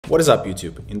What is up,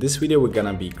 YouTube? In this video, we're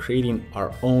gonna be creating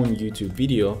our own YouTube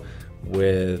video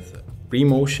with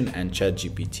ReMotion and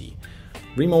ChatGPT.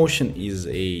 ReMotion is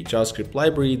a JavaScript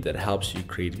library that helps you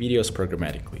create videos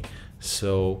programmatically.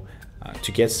 So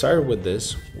to get started with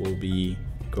this, we'll be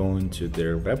going to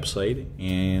their website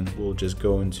and we'll just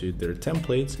go into their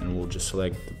templates and we'll just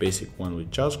select the basic one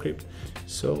with JavaScript.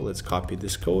 So let's copy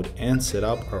this code and set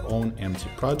up our own empty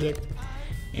project,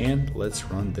 and let's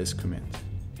run this command.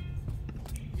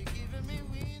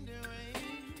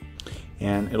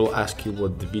 And it'll ask you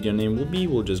what the video name will be.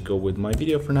 We'll just go with my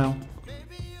video for now.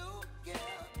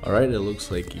 All right, it looks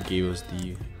like it gave us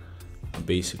the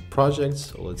basic project.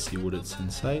 So let's see what it's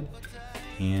inside.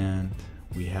 And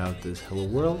we have this hello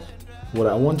world. What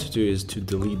I want to do is to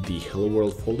delete the hello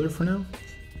world folder for now.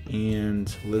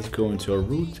 And let's go into our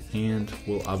root and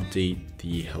we'll update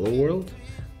the hello world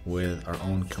with our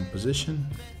own composition.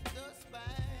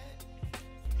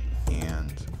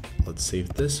 And let's save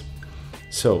this.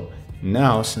 So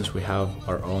now, since we have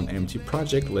our own empty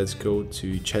project, let's go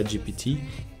to ChatGPT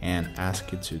and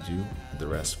ask it to do the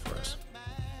rest for us.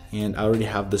 And I already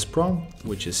have this prompt,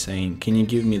 which is saying, can you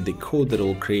give me the code that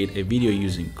will create a video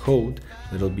using code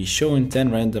that will be showing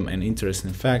 10 random and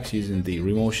interesting facts using the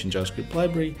ReMotion JavaScript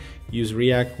library, use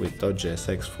React with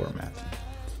 .jsx format.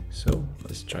 So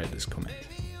let's try this command.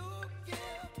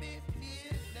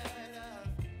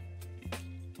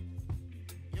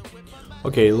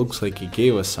 Okay, it looks like it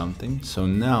gave us something. So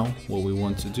now what we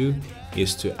want to do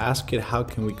is to ask it how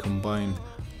can we combine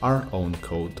our own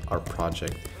code, our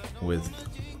project, with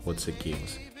what it gave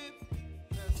us.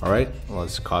 All right,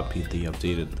 let's copy the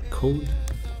updated code.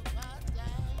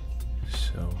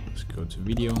 So let's go to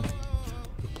video,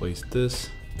 replace this,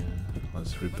 and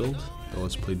let's rebuild. So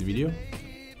let's play the video.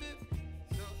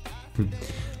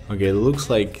 Okay, it looks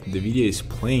like the video is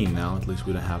playing now. At least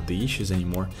we don't have the issues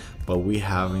anymore, but we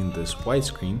having this white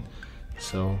screen.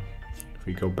 So if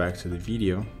we go back to the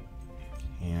video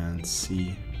and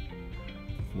see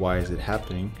why is it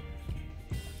happening.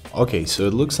 Okay, so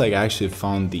it looks like I actually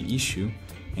found the issue,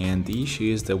 and the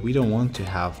issue is that we don't want to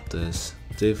have this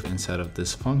div inside of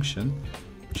this function,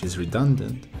 which is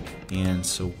redundant. And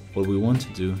so what we want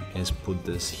to do is put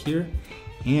this here,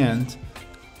 and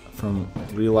from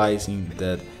realizing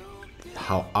that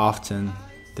how often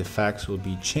the facts will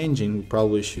be changing, we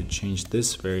probably should change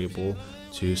this variable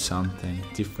to something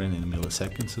different in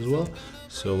milliseconds as well.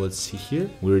 So let's see here.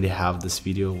 We already have this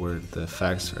video where the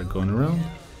facts are going around,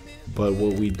 but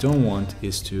what we don't want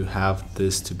is to have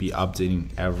this to be updating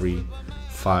every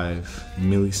 5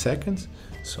 milliseconds.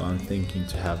 So I'm thinking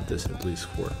to have this at least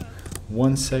for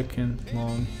 1 second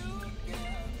long.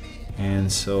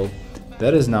 And so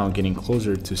that is now getting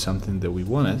closer to something that we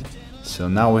wanted. So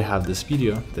now we have this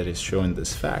video that is showing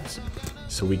this facts.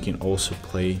 So we can also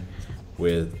play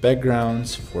with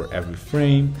backgrounds for every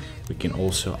frame. We can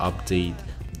also update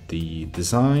the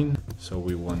design. So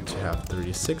we want to have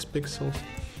 36 pixels.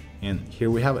 And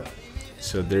here we have it.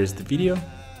 So there's the video.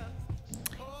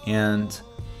 And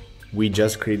we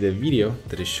just created a video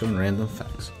that is showing random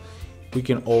facts. We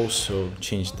can also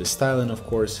change the styling, of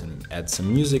course, and add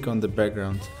some music on the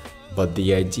background. But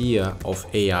the idea of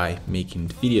AI making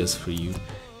videos for you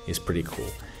is pretty cool.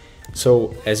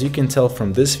 So as you can tell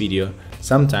from this video,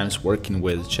 sometimes working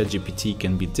with ChatGPT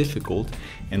can be difficult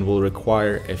and will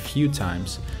require a few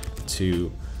times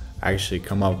to actually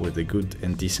come up with a good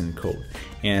and decent code.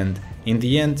 And in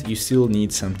the end, you still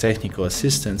need some technical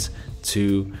assistance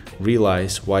to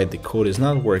realize why the code is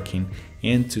not working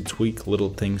and to tweak little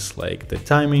things like the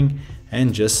timing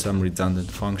and just some redundant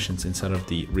functions inside of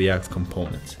the React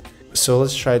components. So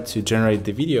let's try to generate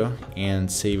the video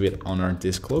and save it on our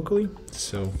disk locally.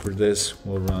 So for this,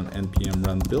 we'll run npm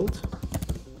run build.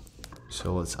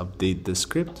 So let's update the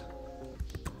script.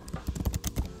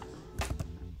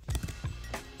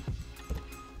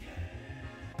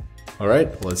 All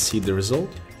right, let's see the result.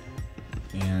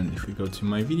 And if we go to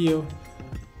my video,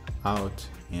 out,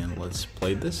 and let's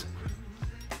play this.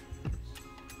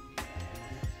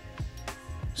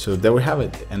 So there we have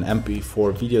it, an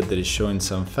MP4 video that is showing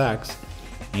some facts,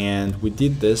 and we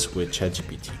did this with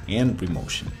ChatGPT and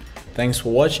ReMotion. Thanks for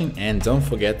watching, and don't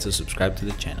forget to subscribe to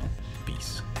the channel.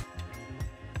 Peace.